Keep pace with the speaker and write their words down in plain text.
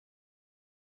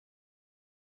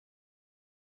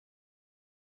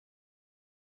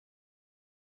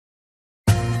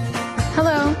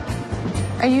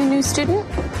Are you a new student?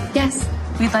 Yes.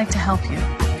 We'd like to help you.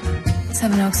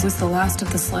 Seven Oaks is the last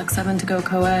of the Select Seven to go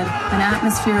co-ed. An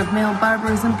atmosphere of male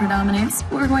barbarism predominates.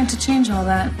 We're going to change all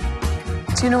that.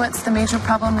 Do you know what's the major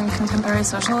problem in contemporary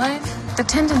social life? The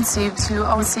tendency to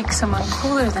always seek someone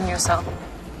cooler than yourself.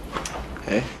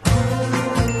 Hey.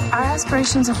 Our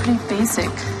aspirations are pretty basic.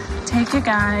 Take a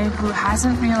guy who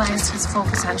hasn't realized his full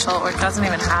potential or doesn't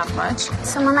even have much.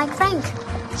 Someone like Frank.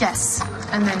 Yes,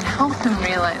 and then help him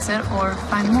realize it or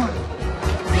find more.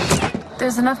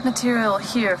 There's enough material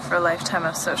here for a lifetime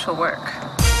of social work.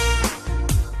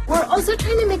 We're also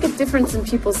trying to make a difference in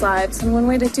people's lives, and one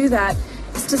way to do that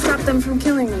is to stop them from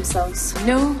killing themselves.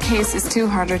 No case is too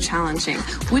hard or challenging.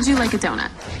 Would you like a donut?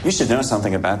 You should know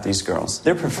something about these girls.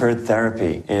 Their preferred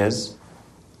therapy is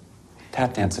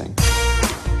tap dancing.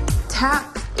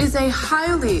 Tap is a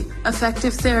highly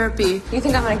effective therapy. You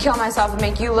think I'm gonna kill myself and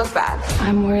make you look bad?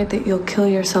 I'm worried that you'll kill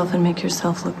yourself and make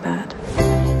yourself look bad.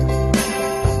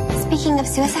 Speaking of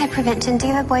suicide prevention, do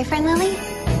you have a boyfriend, Lily?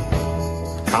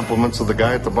 Compliments of the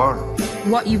guy at the bar.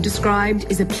 What you've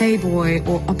described is a playboy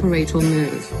or operator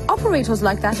move. Operators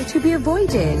like that are to be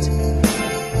avoided.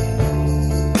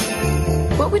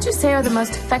 What would you say are the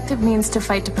most effective means to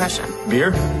fight depression?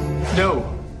 Beer? No.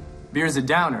 Beer's a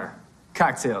downer.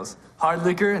 Cocktails, hard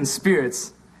liquor, and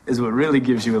spirits is what really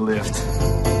gives you a lift.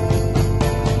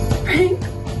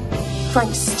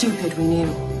 Frank's stupid, we knew.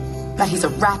 But he's a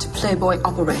rat playboy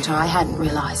operator I hadn't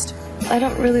realized. I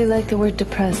don't really like the word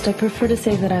depressed. I prefer to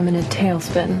say that I'm in a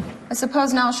tailspin. I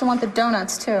suppose now she'll want the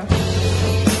donuts, too.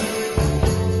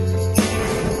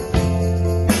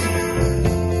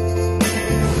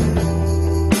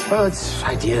 Well, its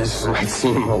ideas might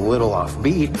seem a little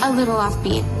offbeat. A little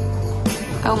offbeat.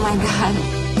 Oh my God.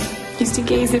 He used to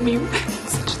gaze at me with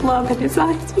such love in his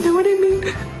eyes. You know what I mean?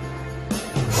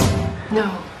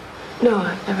 No,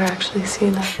 I've never actually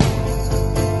seen that.